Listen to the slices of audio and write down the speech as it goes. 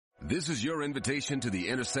This is your invitation to the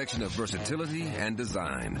intersection of versatility and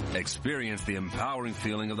design. Experience the empowering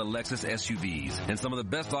feeling of the Lexus SUVs and some of the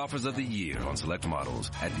best offers of the year on select models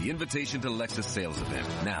at the Invitation to Lexus sales event,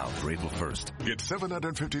 now through April 1st. Get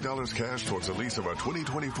 $750 cash towards the lease of a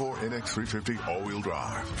 2024 NX350 all-wheel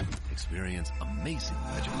drive. Experience amazing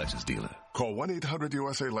at your Lexus dealer. Call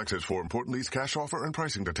 1-800-USA-LEXUS for important lease cash offer and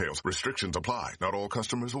pricing details. Restrictions apply. Not all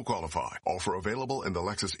customers will qualify. Offer available in the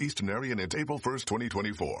Lexus Eastern area and it's April 1st,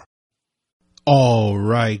 2024. All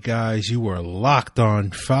right, guys, you are locked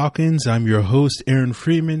on Falcons. I'm your host, Aaron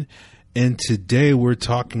Freeman, and today we're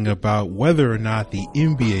talking about whether or not the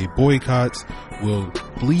NBA boycotts will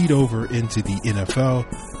bleed over into the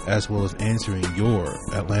NFL, as well as answering your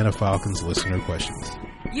Atlanta Falcons listener questions.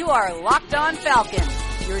 You are Locked On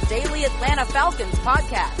Falcons, your daily Atlanta Falcons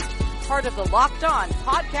podcast, part of the Locked On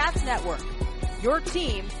Podcast Network, your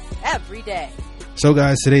team every day. So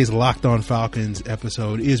guys, today's Locked On Falcons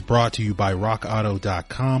episode is brought to you by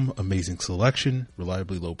RockAuto.com. Amazing selection,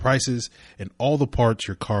 reliably low prices, and all the parts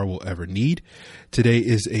your car will ever need. Today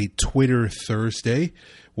is a Twitter Thursday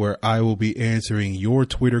where I will be answering your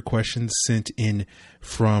Twitter questions sent in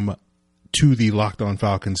to the Locked On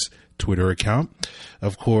Falcons Twitter account.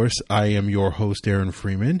 Of course, I am your host, Aaron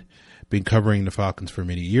Freeman. Been covering the Falcons for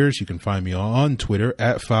many years. You can find me on Twitter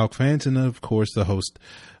at FalcFans, and of course, the host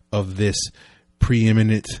of this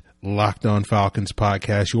preeminent Locked On Falcons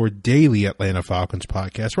podcast, your daily Atlanta Falcons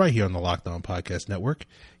podcast, right here on the Locked On Podcast Network,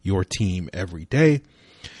 your team every day.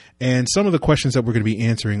 And some of the questions that we're going to be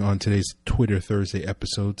answering on today's Twitter Thursday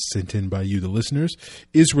episode sent in by you, the listeners,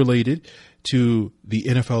 is related to the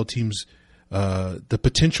NFL teams, the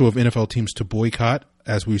potential of NFL teams to boycott,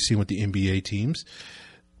 as we've seen with the NBA teams,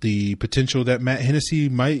 the potential that Matt Hennessy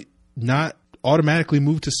might not automatically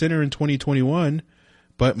move to center in 2021,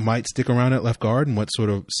 but might stick around at left guard, and what sort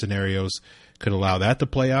of scenarios could allow that to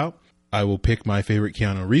play out. I will pick my favorite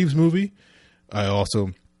Keanu Reeves movie. I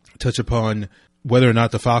also touch upon whether or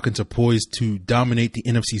not the Falcons are poised to dominate the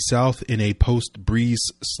NFC South in a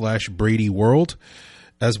post-Breeze/Brady world,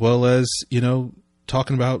 as well as,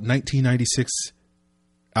 talking about 1996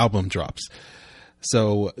 album drops.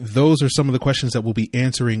 So those are some of the questions that we'll be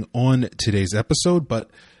answering on today's episode.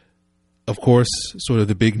 But of course, sort of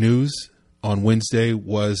the big news on Wednesday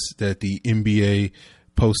was that the NBA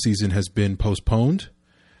postseason has been postponed.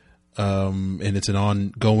 And it's an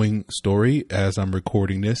ongoing story as I'm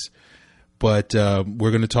recording this. But we're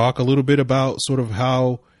going to talk a little bit about sort of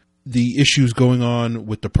how the issues going on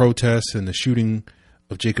with the protests and the shooting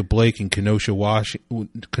of Jacob Blake in Kenosha,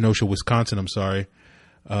 Wisconsin,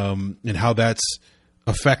 and how that's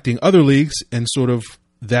affecting other leagues and sort of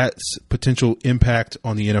that's potential impact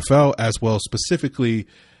on the NFL, as well specifically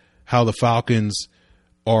how the Falcons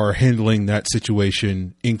are handling that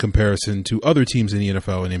situation in comparison to other teams in the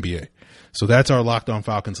NFL and NBA. So that's our Locked On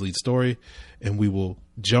Falcons lead story, and we will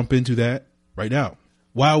jump into that right now.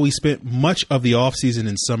 While we spent much of the offseason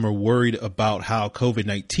and summer worried about how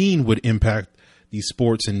COVID-19 would impact the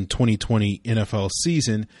sports in 2020 NFL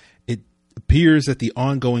season, it appears that the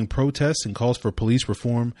ongoing protests and calls for police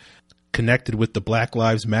reform connected with the Black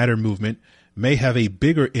Lives Matter movement may have a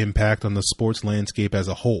bigger impact on the sports landscape as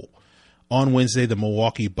a whole. On Wednesday, the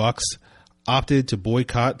Milwaukee Bucks opted to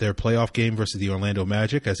boycott their playoff game versus the Orlando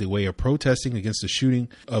Magic as a way of protesting against the shooting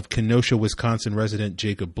of Kenosha, Wisconsin resident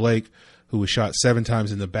Jacob Blake, who was shot 7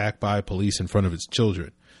 times in the back by police in front of his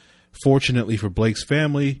children. Fortunately for Blake's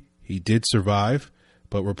family, he did survive,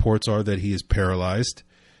 but reports are that he is paralyzed.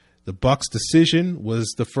 The Bucks' decision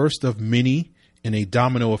was the first of many in a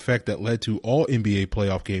domino effect that led to all NBA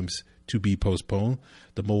playoff games to be postponed.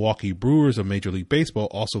 The Milwaukee Brewers of Major League Baseball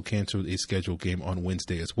also canceled a scheduled game on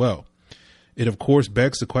Wednesday as well. It, of course,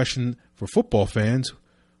 begs the question for football fans,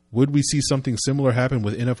 would we see something similar happen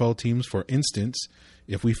with NFL teams, for instance,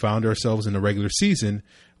 if we found ourselves in a regular season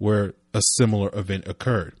where a similar event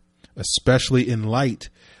occurred, especially in light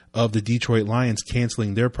of the Detroit Lions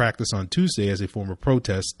canceling their practice on Tuesday as a form of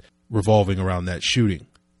protest revolving around that shooting.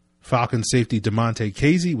 Falcons safety Damontae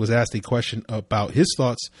Kazee was asked a question about his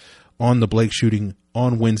thoughts on the Blake shooting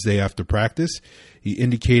on Wednesday after practice. He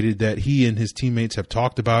indicated that he and his teammates have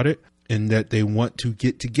talked about it and that they want to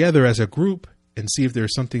get together as a group and see if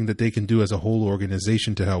there's something that they can do as a whole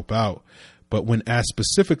organization to help out. But when asked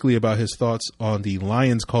specifically about his thoughts on the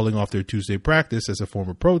Lions calling off their Tuesday practice as a form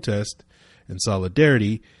of protest and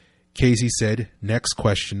solidarity, Kazee said, "Next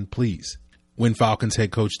question, please." When Falcons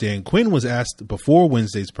head coach Dan Quinn was asked before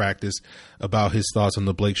Wednesday's practice about his thoughts on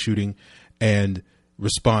the Blake shooting and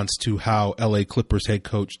response to how LA Clippers head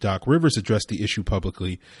coach Doc Rivers addressed the issue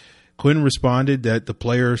publicly, Quinn responded that the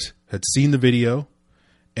players had seen the video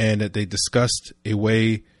and that they discussed a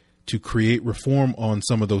way to create reform on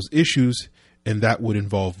some of those issues, and that would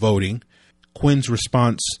involve voting. Quinn's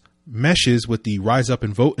response meshes with the Rise Up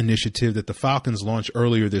and Vote initiative that the Falcons launched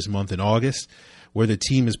earlier this month in August, where the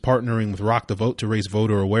team is partnering with Rock the Vote to raise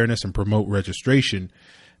voter awareness and promote registration.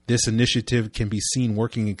 This initiative can be seen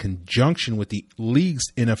working in conjunction with the league's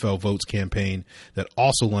NFL Votes campaign that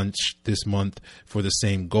also launched this month for the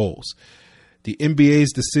same goals. The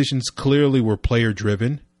NBA's decisions clearly were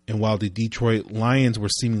player-driven, and while the Detroit Lions were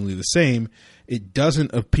seemingly the same, it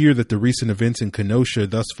doesn't appear that the recent events in Kenosha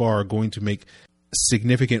thus far are going to make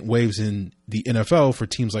significant waves in the NFL for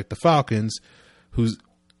teams like the Falcons, who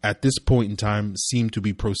at this point in time seem to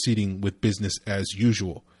be proceeding with business as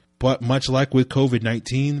usual. But much like with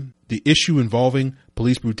COVID-19, the issue involving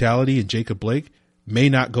police brutality and Jacob Blake may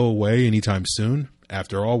not go away anytime soon.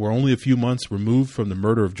 After all, we're only a few months removed from the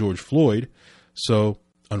murder of George Floyd. So,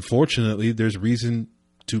 unfortunately, there's reason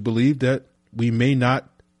to believe that we may not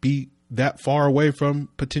be that far away from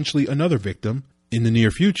potentially another victim in the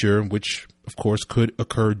near future, which, of course, could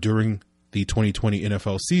occur during the 2020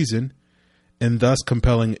 NFL season, and thus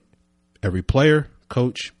compelling every player,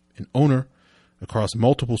 coach, and owner across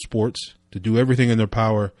multiple sports to do everything in their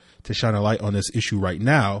power to shine a light on this issue right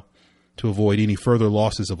now to avoid any further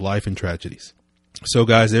losses of life and tragedies. So,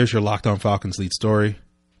 guys, there's your Locked On Falcons lead story.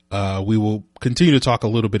 We will continue to talk a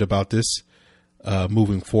little bit about this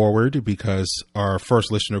moving forward because our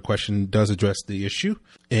first listener question does address the issue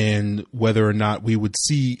and whether or not we would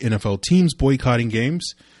see NFL teams boycotting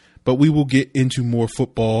games. But we will get into more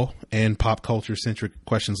football and pop culture centric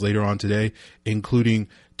questions later on today, including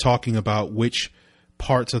talking about which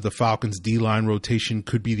parts of the Falcons D-line rotation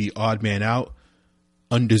could be the odd man out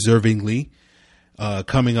undeservingly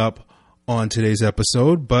coming up on today's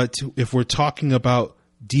episode. But if we're talking about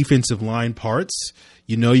defensive line parts,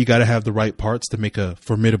 you know you got to have the right parts to make a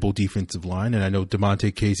formidable defensive line. And I know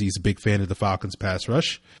DeMonte Casey is a big fan of the Falcons pass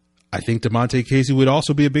rush. I think DeMonte Casey would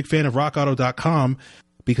also be a big fan of RockAuto.com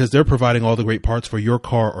because they're providing all the great parts for your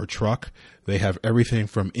car or truck. They have everything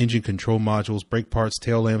from engine control modules, brake parts,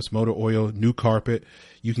 tail lamps, motor oil, new carpet.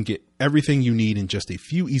 You can get everything you need in just a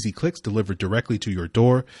few easy clicks delivered directly to your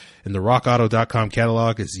door. And the RockAuto.com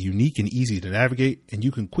catalog is unique and easy to navigate, and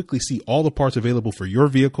you can quickly see all the parts available for your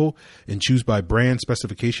vehicle and choose by brand,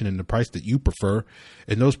 specification, and the price that you prefer.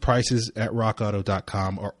 And those prices at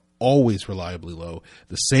RockAuto.com are always reliably low.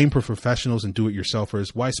 The same for professionals and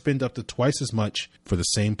do-it-yourselfers. Why spend up to twice as much for the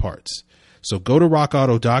same parts? So go to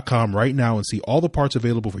rockauto.com right now and see all the parts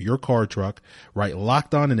available for your car or truck. Write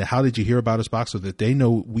Locked On in the How Did You Hear About Us box so that they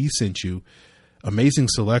know we sent you. Amazing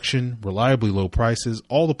selection, reliably low prices,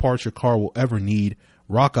 all the parts your car will ever need.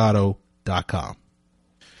 rockauto.com.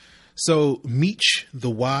 So Meech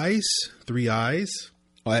the Wise, 3 eyes,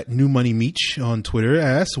 at New Money Meech on Twitter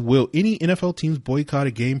asks, will any NFL teams boycott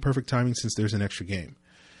a game? Perfect timing since there's an extra game.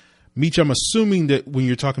 Meech, I'm assuming that when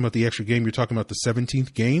you're talking about the extra game, you're talking about the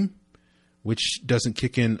 17th game, which doesn't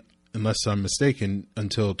kick in, unless I'm mistaken,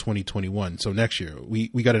 until 2021. So next year. We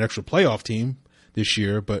got an extra playoff team this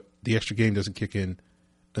year, but the extra game doesn't kick in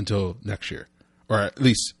until next year. Or at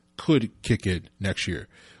least could kick in next year,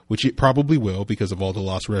 which it probably will because of all the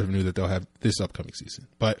lost revenue that they'll have this upcoming season.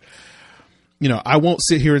 But you know, I won't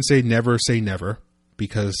sit here and say never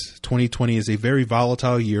because 2020 is a very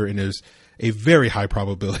volatile year and there's a very high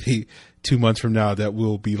probability 2 months from now that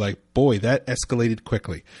we'll be like, boy, that escalated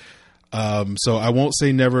quickly. So I won't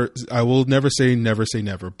say never. I will never say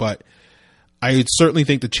never, but I certainly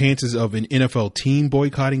think the chances of an NFL team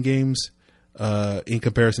boycotting games in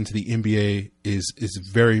comparison to the NBA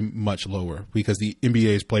is very much lower because the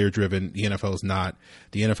NBA is player driven. The NFL is not.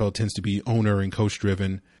 The NFL tends to be owner and coach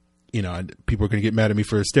driven. You know, people are going to get mad at me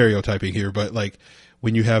for stereotyping here, but like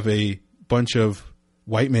when you have a bunch of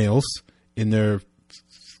white males in their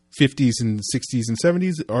 50s and 60s and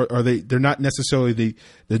 70s, they're not necessarily the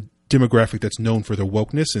demographic that's known for their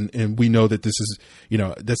wokeness. And we know that this is, you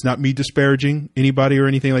know, that's not me disparaging anybody or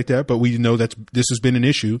anything like that, but we know that this has been an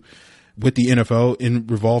issue with the NFL in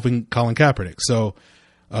revolving Colin Kaepernick. So,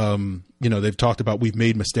 you know, they've talked about we've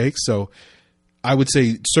made mistakes. So I would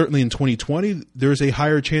say certainly in 2020, there's a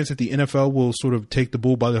higher chance that the NFL will sort of take the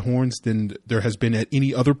bull by the horns than there has been at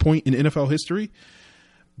any other point in NFL history.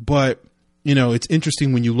 But, you know, it's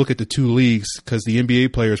interesting when you look at the two leagues because the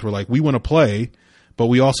NBA players were like, we want to play, but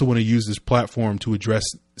we also want to use this platform to address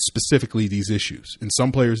specifically these issues. And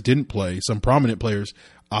some players didn't play. Some prominent players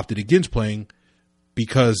opted against playing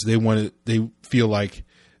because they feel like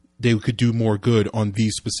they could do more good on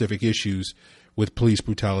these specific issues with police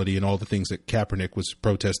brutality and all the things that Kaepernick was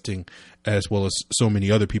protesting, as well as so many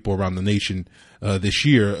other people around the nation this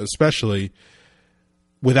year, especially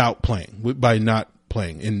without playing, by not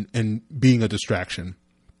playing and being a distraction.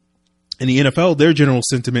 In the NFL, their general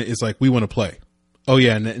sentiment is like, we want to play. Oh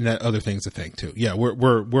yeah, and that other thing's a thing too. Yeah,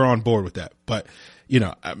 we're on board with that. But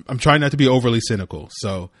I'm trying not to be overly cynical.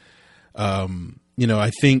 So,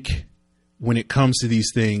 I think when it comes to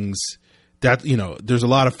these things, that there's a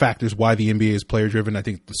lot of factors why the NBA is player driven. I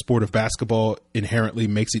think the sport of basketball inherently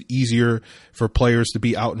makes it easier for players to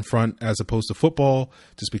be out in front as opposed to football,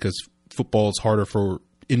 just because football is harder for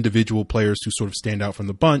individual players to sort of stand out from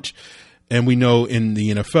the bunch. And we know in the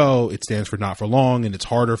NFL, it stands for not for long, and it's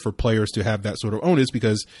harder for players to have that sort of onus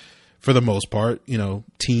because, for the most part,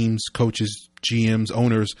 teams, coaches, GMs,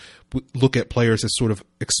 owners look at players as sort of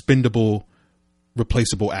expendable,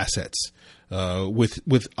 replaceable assets,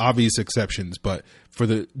 with obvious exceptions. But for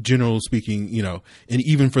the general speaking, and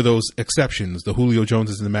even for those exceptions, the Julio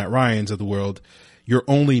Joneses and the Matt Ryans of the world, you're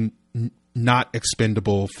only not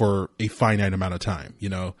expendable for a finite amount of time.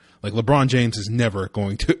 Like LeBron James is never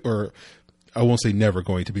going to, or I won't say never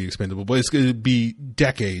going to be expendable, but it's going to be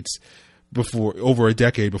over a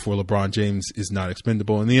decade before LeBron James is not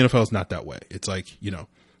expendable. And the NFL is not that way. It's like,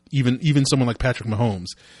 even someone like Patrick Mahomes,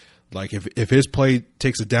 like if his play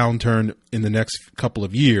takes a downturn in the next couple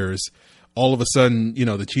of years, all of a sudden,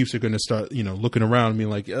 the Chiefs are going to start, looking around and being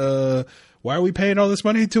like, why are we paying all this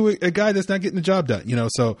money to a guy that's not getting the job done?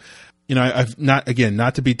 So, I've not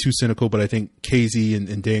to be too cynical, but I think KZ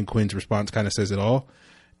and Dan Quinn's response kind of says it all.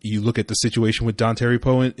 You look at the situation with Dante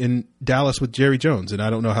Poe in Dallas with Jerry Jones, and I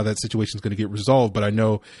don't know how that situation is going to get resolved, but I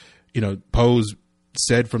know, Poe's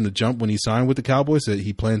said from the jump when he signed with the Cowboys that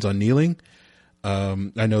he plans on kneeling.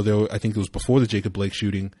 I know I think it was before the Jacob Blake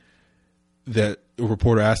shooting that a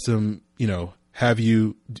reporter asked him, do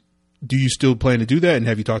you still plan to do that? And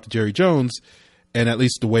have you talked to Jerry Jones? And at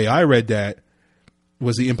least the way I read that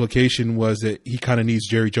was the implication was that he kind of needs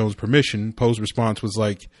Jerry Jones' permission. Poe's response was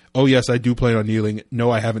like, oh yes, I do plan on kneeling. No,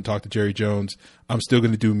 I haven't talked to Jerry Jones. I'm still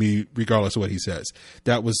going to do me regardless of what he says.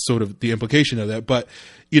 That was sort of the implication of that. But,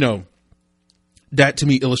 that to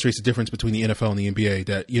me illustrates the difference between the NFL and the NBA,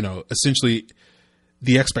 that, essentially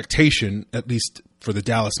the expectation, at least for the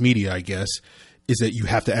Dallas media, I guess, is that you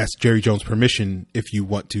have to ask Jerry Jones permission if you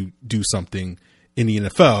want to do something in the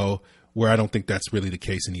NFL, where I don't think that's really the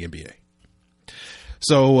case in the NBA.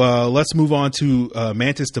 So let's move on to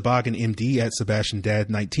Mantis Toboggan MD at Sebastian Dad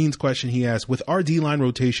 19's question. He asked, with our D-line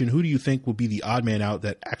rotation, who do you think will be the odd man out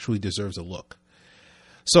that actually deserves a look?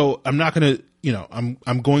 So I'm not going to,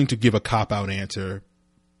 I'm going to give a cop-out answer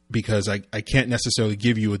because I can't necessarily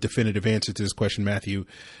give you a definitive answer to this question, Matthew,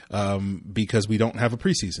 because we don't have a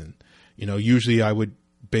preseason. Usually I would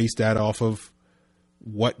base that off of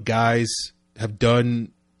what guys have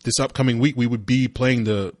done this upcoming week. We would be playing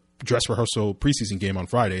the dress rehearsal preseason game on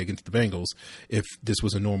Friday against the Bengals if this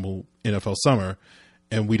was a normal NFL summer,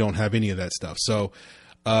 and we don't have any of that stuff. So,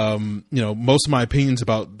 most of my opinions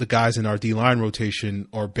about the guys in our D-line rotation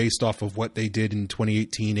are based off of what they did in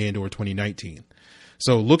 2018 and or 2019.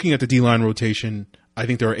 So looking at the D-line rotation, I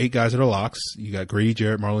think there are 8 guys that are locks. You got Grady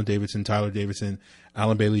Jarrett, Marlon Davidson, Tyler Davidson,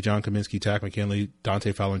 Alan Bailey, John Kaminsky, Takk McKinley,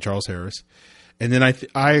 Dante Fowler, and Charles Harris. And then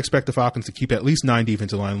I expect the Falcons to keep at least 9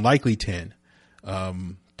 defensive line, likely 10.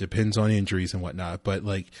 Depends on injuries and whatnot. But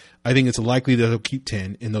I think it's likely that they'll keep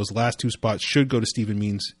 10. And those last 2 spots should go to Stephen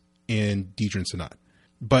Means and Deidrin Senat.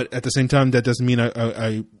 But at the same time, that doesn't mean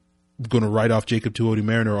I'm going to write off Jacob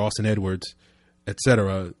Tuioti-Mariner or Austin Edwards,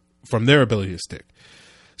 etc., from their ability to stick.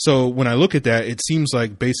 So when I look at that, it seems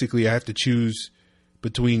like basically I have to choose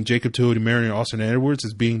between Jacob Tuioti-Mariner and Austin Edwards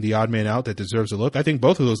as being the odd man out that deserves a look. I think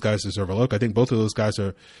both of those guys deserve a look. I think both of those guys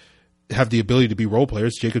have the ability to be role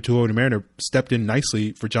players. Jacob Tuioti-Mariner stepped in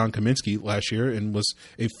nicely for John Kaminsky last year and was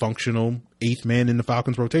a functional 8th man in the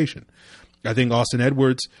Falcons rotation. I think Austin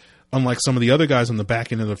Edwards, unlike some of the other guys on the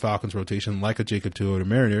back end of the Falcons rotation, like a Jacob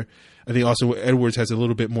Tuioti-Mariner, I think also Edwards has a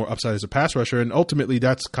little bit more upside as a pass rusher, and ultimately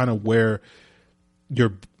that's kind of where your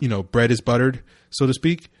bread is buttered, so to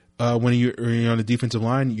speak. When you're on the defensive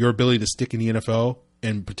line, your ability to stick in the NFL,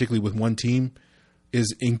 and particularly with one team,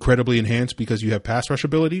 is incredibly enhanced because you have pass rush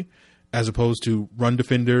ability, as opposed to run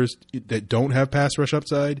defenders that don't have pass rush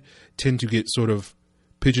upside tend to get sort of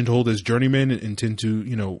pigeonholed as journeymen and tend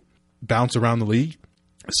to bounce around the league.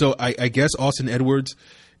 So I guess Austin Edwards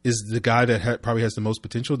is the guy that probably has the most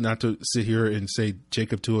potential. Not to sit here and say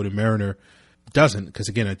Jacob Tuioti-Mariner doesn't, because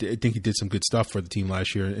again, I think he did some good stuff for the team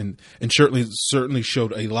last year, and certainly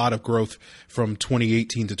showed a lot of growth from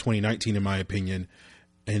 2018 to 2019, in my opinion,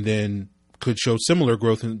 and then could show similar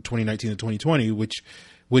growth in 2019 to 2020, which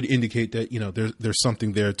would indicate that there's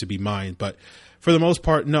something there to be mined. But for the most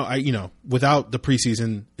part, no, without the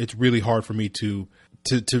preseason, it's really hard for me to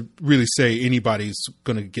to really say anybody's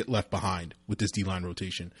going to get left behind with this D-line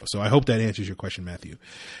rotation. So I hope that answers your question, Matthew.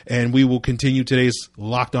 And we will continue today's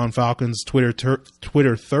Locked On Falcons Twitter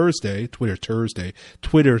Thursday,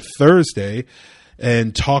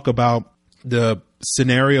 and talk about the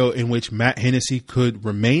scenario in which Matt Hennessy could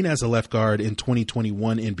remain as a left guard in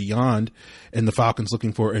 2021 and beyond, and the Falcons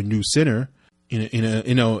looking for a new center.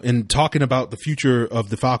 And talking about the future of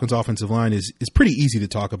the Falcons offensive line is pretty easy to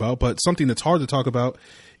talk about, but something that's hard to talk about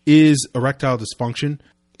is erectile dysfunction.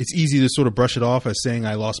 It's easy to sort of brush it off as saying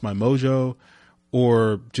I lost my mojo,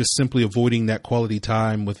 or just simply avoiding that quality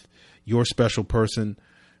time with your special person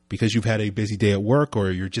because you've had a busy day at work or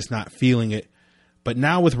you're just not feeling it. But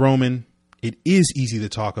now with Roman, it is easy to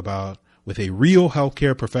talk about with a real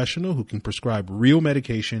healthcare professional who can prescribe real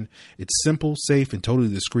medication. It's simple, safe, and totally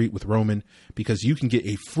discreet with Roman, because you can get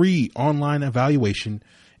a free online evaluation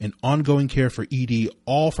and ongoing care for ED,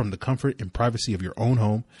 all from the comfort and privacy of your own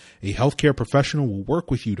home. A healthcare professional will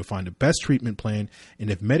work with you to find the best treatment plan,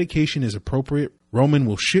 and if medication is appropriate, Roman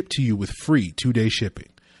will ship to you with free 2-day shipping.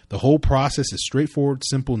 The whole process is straightforward,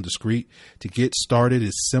 simple, and discreet. To get started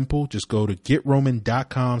is simple. Just go to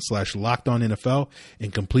GetRoman.com/LockedOnNFL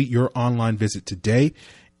and complete your online visit today.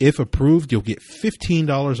 If approved, you'll get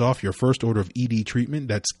 $15 off your first order of ED treatment.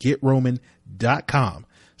 That's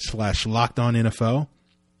GetRoman.com/LockedOnNFL.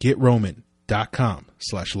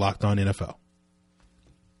 GetRoman.com/LockedOnNFL.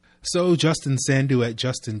 So Justin Sandu at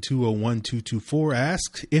Justin201224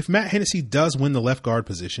 asks, if Matt Hennessy does win the left guard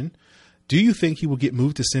position, do you think he will get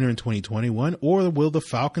moved to center in 2021, or will the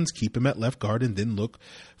Falcons keep him at left guard and then look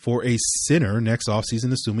for a center next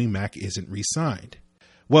offseason, assuming Mac isn't re-signed?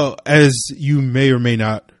 Well, as you may or may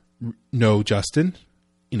not know, Justin,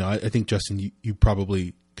 I think, Justin, you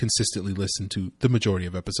probably consistently listen to the majority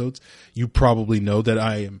of episodes. You probably know that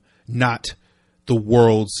I am not the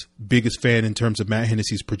world's biggest fan in terms of Matt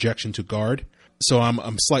Hennessy's projection to guard. So I'm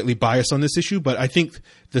slightly biased on this issue, but I think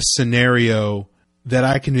the scenario that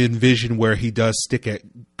I can envision where he does stick at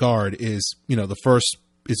guard is, the first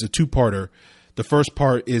is a two-parter. The first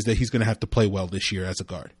part is that he's going to have to play well this year as a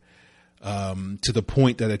guard, to the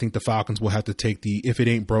point that I think the Falcons will have to take the if it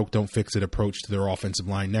ain't broke, don't fix it approach to their offensive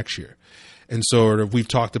line next year. And we've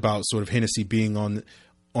talked about sort of Hennessy being on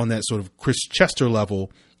that sort of Chris Chester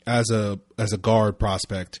level as a guard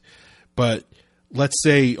prospect. But let's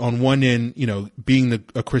say on one end, being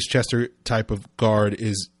a Chris Chester type of guard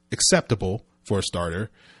is acceptable for a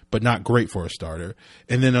starter, but not great for a starter.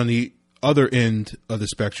 And then on the other end of the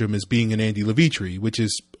spectrum is being an Andy Levitre, which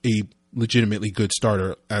is a legitimately good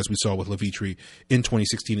starter, as we saw with Levitre in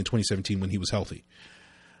 2016 and 2017 when he was healthy.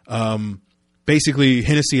 Basically,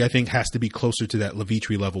 Hennessy, I think, has to be closer to that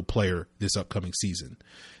Levitre level player this upcoming season.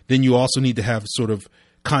 Then you also need to have sort of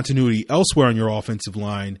continuity elsewhere on your offensive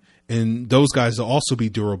line, and those guys will also be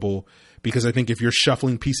durable, because I think if you're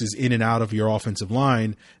shuffling pieces in and out of your offensive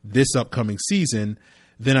line this upcoming season,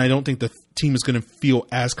 then I don't think the team is going to feel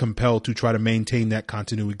as compelled to try to maintain that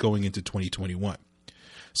continuity going into 2021.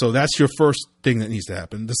 So that's your first thing that needs to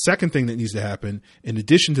happen. The second thing that needs to happen, in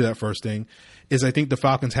addition to that first thing, is I think the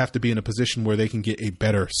Falcons have to be in a position where they can get a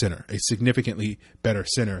better center, a significantly better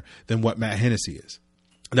center than what Matt Hennessy is.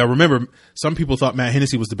 Now, remember, some people thought Matt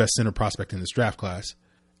Hennessy was the best center prospect in this draft class,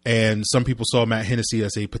 and some people saw Matt Hennessy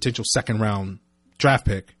as a potential second-round draft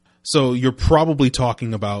pick. So you're probably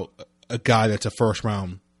talking about a guy that's a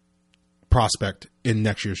first-round prospect in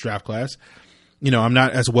next year's draft class. I'm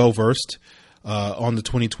not as well-versed on the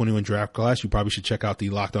 2021 draft class. You probably should check out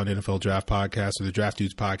the Locked On NFL Draft podcast or the Draft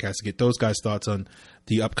Dudes podcast to get those guys' thoughts on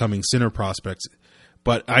the upcoming center prospects.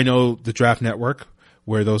 But I know the Draft Network,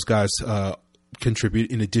 where those guys contribute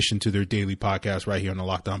in addition to their daily podcast right here on the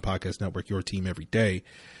Locked On Podcast Network, your team every day.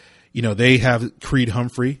 They have Creed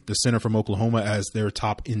Humphrey, the center from Oklahoma, as their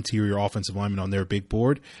top interior offensive lineman on their big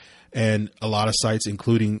board. And a lot of sites,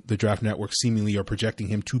 including the Draft Network, seemingly are projecting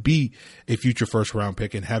him to be a future first-round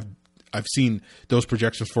pick, and I've seen those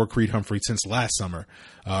projections for Creed Humphrey since last summer.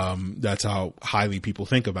 That's how highly people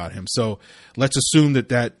think about him. So let's assume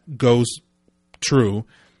that goes true,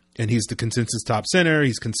 and he's the consensus top center.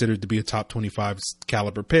 He's considered to be a top 25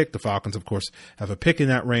 caliber pick. The Falcons, of course, have a pick in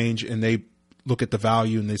that range, and they look at the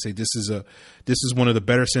value and they say, this is one of the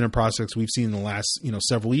better center prospects we've seen in the last,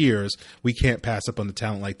 several years. We can't pass up on the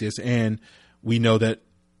talent like this. And we know that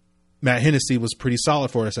Matt Hennessy was pretty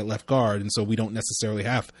solid for us at left guard. And so we don't necessarily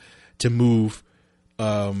have to move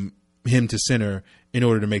him to center in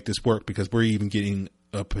order to make this work, because we're even getting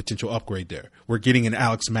a potential upgrade there. We're getting an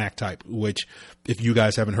Alex Mack type, which, if you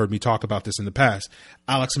guys haven't heard me talk about this in the past,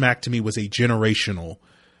 Alex Mack to me was a generational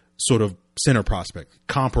sort of center prospect,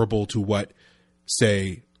 comparable to what,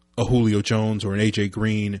 say, a Julio Jones or an AJ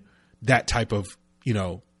Green, that type of,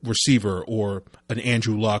 receiver, or an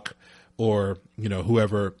Andrew Luck, or,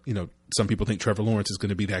 whoever, some people think Trevor Lawrence is going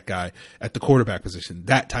to be that guy at the quarterback position,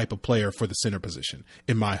 that type of player for the center position,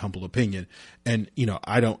 in my humble opinion. And,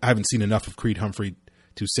 I haven't seen enough of Creed Humphrey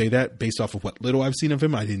to say that. Based off of what little I've seen of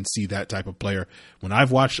him, I didn't see that type of player when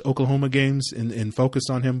I've watched Oklahoma games and focused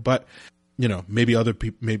on him. But, maybe other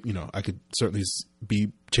people, I could certainly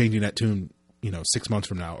be changing that tune, 6 months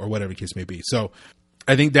from now, or whatever the case may be. So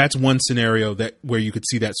I think that's one scenario where you could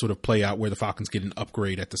see that sort of play out, where the Falcons get an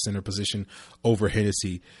upgrade at the center position over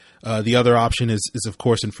Hennessy. The other option is of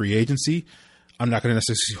course in free agency. I'm not going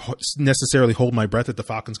to necessarily hold my breath that the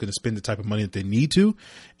Falcons going to spend the type of money that they need to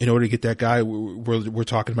in order to get that guy. We're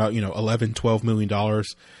talking about, $11-12 million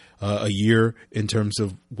a year in terms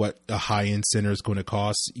of what a high-end center is going to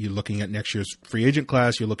cost. You're looking at next year's free agent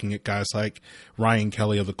class. You're looking at guys like Ryan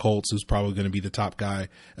Kelly of the Colts, who's probably going to be the top guy,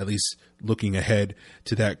 at least looking ahead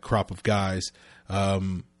to that crop of guys.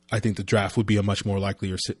 I think the draft would be a much more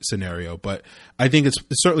likelier scenario, but I think it's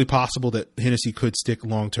certainly possible that Hennessy could stick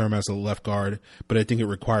long-term as a left guard, but I think it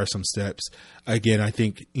requires some steps. Again, I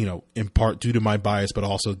think, in part due to my bias, but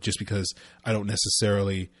also just because I don't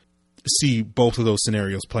necessarily see both of those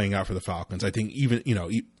scenarios playing out for the Falcons. I think even,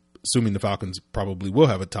 assuming the Falcons probably will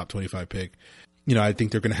have a top 25 pick, I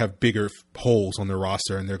think they're going to have bigger holes on their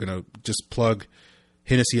roster, and they're going to just plug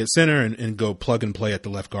Hennessy at center and go plug and play at the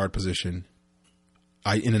left guard position.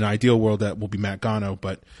 In an ideal world, that will be Matt Gano,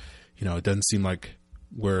 but it doesn't seem like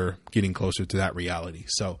we're getting closer to that reality.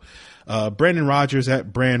 So, Brandon Rogers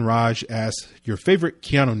at Brand Raj asks, your favorite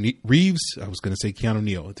Keanu Reeves? I was going to say Keanu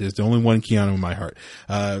Neal. There's the only one Keanu in my heart.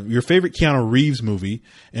 Your favorite Keanu Reeves movie,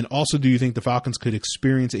 and also, do you think the Falcons could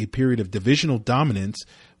experience a period of divisional dominance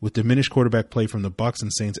with diminished quarterback play from the Bucs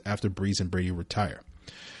and Saints after Brees and Brady retire?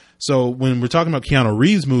 So when we're talking about Keanu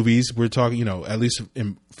Reeves movies, we're talking, at least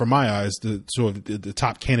from my eyes, the sort of the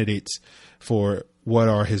top candidates for what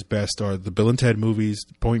are his best are the Bill and Ted movies,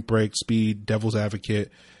 Point Break, Speed, Devil's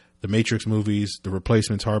Advocate, the Matrix movies, The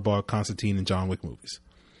Replacements, Hardball, Constantine, and John Wick movies.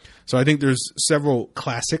 So I think there's several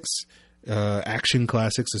classics, action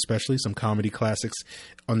classics, especially some comedy classics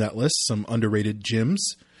on that list, some underrated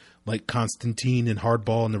gems like Constantine and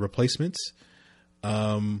Hardball and The Replacements.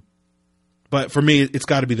 But for me, it's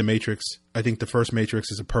got to be The Matrix. I think the first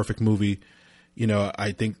Matrix is a perfect movie.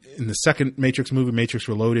 I think in the second Matrix movie, Matrix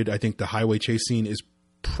Reloaded, I think the highway chase scene is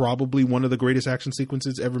probably one of the greatest action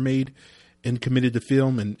sequences ever made and committed to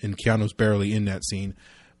film, and Keanu's barely in that scene.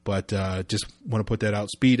 But just want to put that out.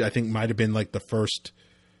 Speed, I think, might have been like the first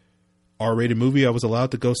R-rated movie I was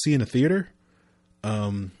allowed to go see in a theater.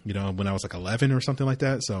 When I was like 11 or something like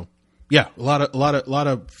that. So yeah, a lot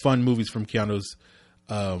of fun movies from Keanu's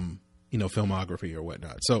filmography or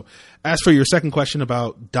whatnot. So as for your second question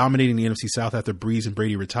about dominating the NFC South after Brees and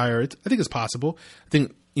Brady retire, I think it's possible. I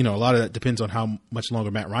think, a lot of that depends on how much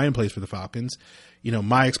longer Matt Ryan plays for the Falcons.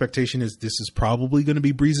 My expectation is this is probably going to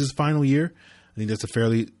be Brees' final year. I think that's a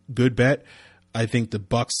fairly good bet. I think the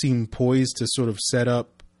Bucs seem poised to sort of set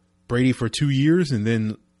up Brady for 2 years and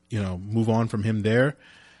then, move on from him there.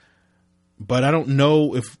 But I don't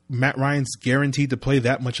know if Matt Ryan's guaranteed to play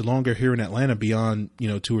that much longer here in Atlanta beyond,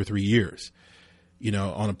 2 or 3 years.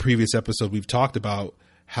 On a previous episode, we've talked about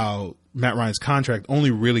how Matt Ryan's contract only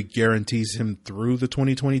really guarantees him through the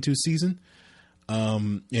 2022 season.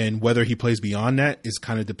 And whether he plays beyond that is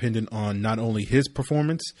kind of dependent on not only his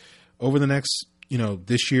performance over the next,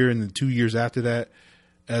 this year and the 2 years after that,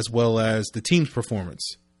 as well as the team's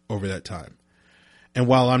performance over that time. And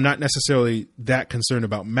while I'm not necessarily that concerned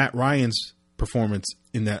about Matt Ryan's performance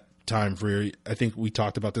in that time frame, I think we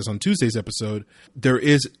talked about this on Tuesday's episode, there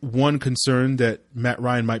is one concern that Matt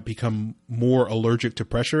Ryan might become more allergic to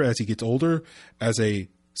pressure as he gets older as a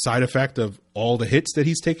side effect of all the hits that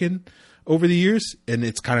he's taken over the years. And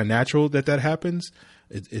it's kind of natural that happens.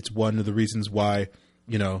 It's one of the reasons why,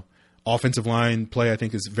 offensive line play, I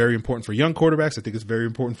think, is very important for young quarterbacks. I think it's very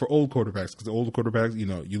important for old quarterbacks because the older quarterbacks,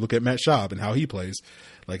 you look at Matt Schaub and how he plays.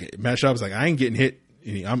 Like Matt Schaub's like, I ain't getting hit.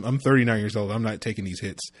 I'm 39 years old. I'm not taking these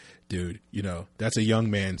hits, dude. That's a young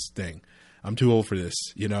man's thing. I'm too old for this.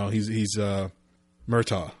 He's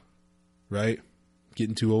Murtaugh, right?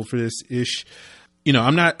 Getting too old for this ish.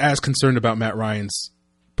 I'm not as concerned about Matt Ryan's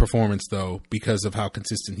performance though because of how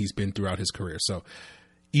consistent he's been throughout his career. So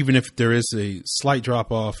even if there is a slight drop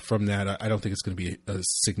off from that, I don't think it's going to be a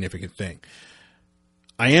significant thing.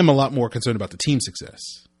 I am a lot more concerned about the team's success.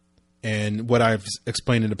 And what I've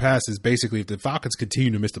explained in the past is basically if the Falcons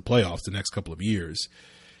continue to miss the playoffs the next couple of years,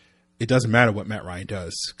 it doesn't matter what Matt Ryan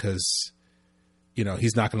does because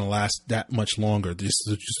he's not going to last that much longer. This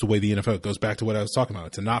is just the way the NFL goes back to what I was talking about.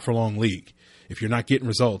 It's a not for long league. If you're not getting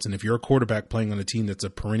results, and if you're a quarterback playing on a team that's a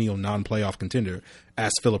perennial non-playoff contender,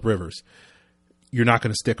 ask Phillip Rivers, you're not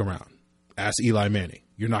going to stick around. Ask Eli Manning,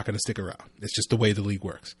 you're not going to stick around. It's just the way the league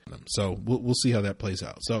works. So we'll see how that plays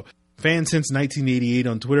out. So Fan Since 1988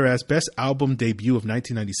 on Twitter asks, best album debut of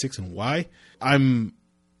 1996 and why? I'm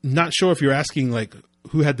not sure if you're asking like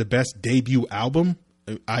who had the best debut album,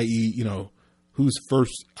 i.e., whose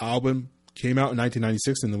first album came out in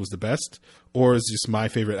 1996 and it was the best, or is just my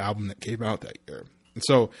favorite album that came out that year. And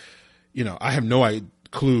so, I have no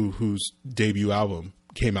clue whose debut album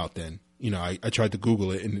came out then. I tried to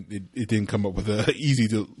Google it and it didn't come up with a easy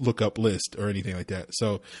to look up list or anything like that.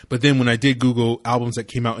 So, but then when I did Google albums that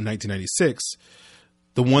came out in 1996,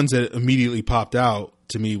 the ones that immediately popped out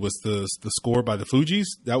to me was the Score by the Fugees.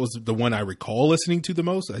 That was the one I recall listening to the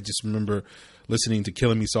most. I just remember listening to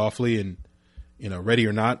Killing Me Softly and, Ready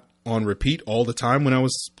or Not on repeat all the time when I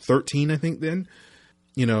was 13, I think then,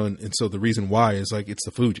 and so the reason why is like, it's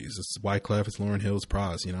the Fugees, it's Wyclef, it's Lauryn Hill, it's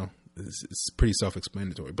Pras, it's pretty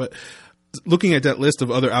self-explanatory. But looking at that list of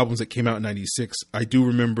other albums that came out in 96, I do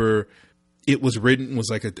remember It Was Written was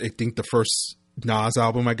like, I think the first Nas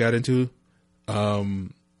album I got into.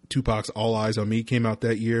 Tupac's All Eyes on Me came out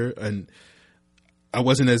that year, and I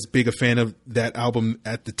wasn't as big a fan of that album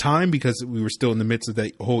at the time because we were still in the midst of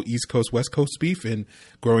that whole East Coast, West Coast beef and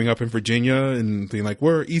growing up in Virginia and being like,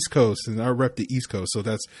 we're East Coast and I rep the East Coast. So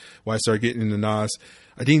that's why I started getting into Nas.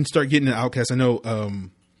 I didn't start getting into Outkast. I know, I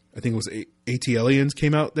think it was ATLiens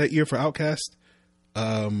came out that year for Outkast.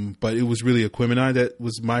 But it was really Aquemini that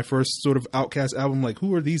was my first sort of Outkast album. Like,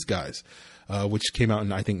 who are these guys? Which came out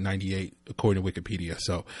in, I think, 98, according to Wikipedia.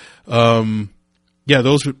 So, I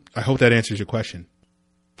hope that answers your question.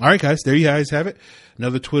 All right, guys, there you guys have it.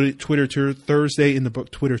 Another Twitter Thursday in the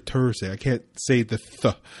book. Twitter Thursday. I can't say the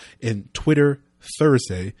in Twitter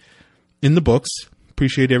Thursday in the books.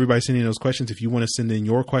 Appreciate everybody sending those questions. If you want to send in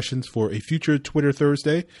your questions for a future Twitter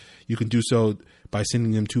Thursday, you can do so by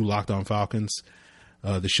sending them to Locked On Falcons,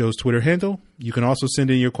 the show's Twitter handle. You can also send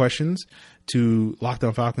in your questions to Locked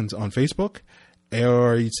On Falcons on Facebook,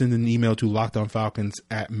 or you send an email to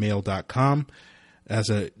lockedonfalcons@mail.com as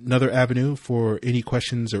another avenue for any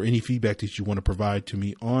questions or any feedback that you want to provide to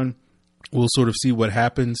me on. We'll sort of see what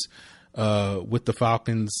happens with the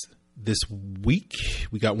Falcons this week.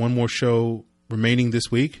 We got one more show remaining this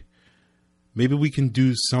week. Maybe we can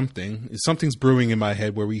do something. Something's brewing in my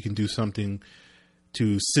head where we can do something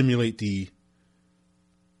to simulate the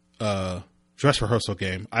dress rehearsal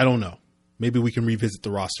game. I don't know. Maybe we can revisit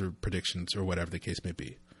the roster predictions or whatever the case may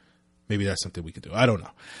be. Maybe that's something we can do. I don't know.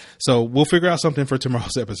 So we'll figure out something for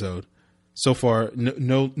tomorrow's episode. So far,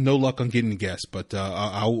 no luck on getting a guest, but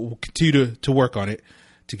I'll continue to work on it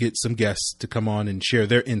to get some guests to come on and share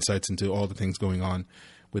their insights into all the things going on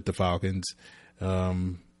with the Falcons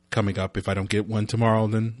coming up. If I don't get one tomorrow,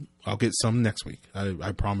 then I'll get some next week.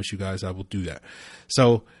 I promise you guys I will do that.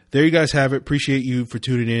 So there you guys have it. Appreciate you for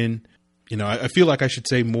tuning in. I feel like I should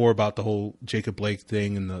say more about the whole Jacob Blake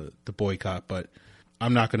thing and the boycott, but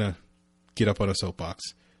I'm not going to get up on a soapbox.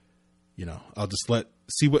 I'll just let's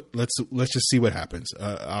just see what happens.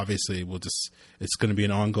 Obviously it's going to be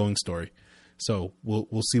an ongoing story. So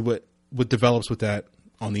we'll see what develops with that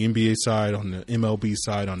on the NBA side, on the MLB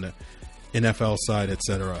side, on the NFL side,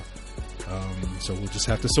 etc. So we'll just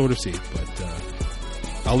have to sort of see, but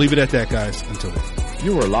I'll leave it at that, guys, until then.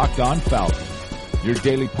 You are Locked On Falcons, your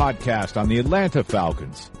daily podcast on the Atlanta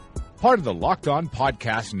Falcons, part of the Locked On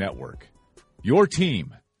Podcast Network, your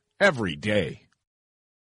team every day.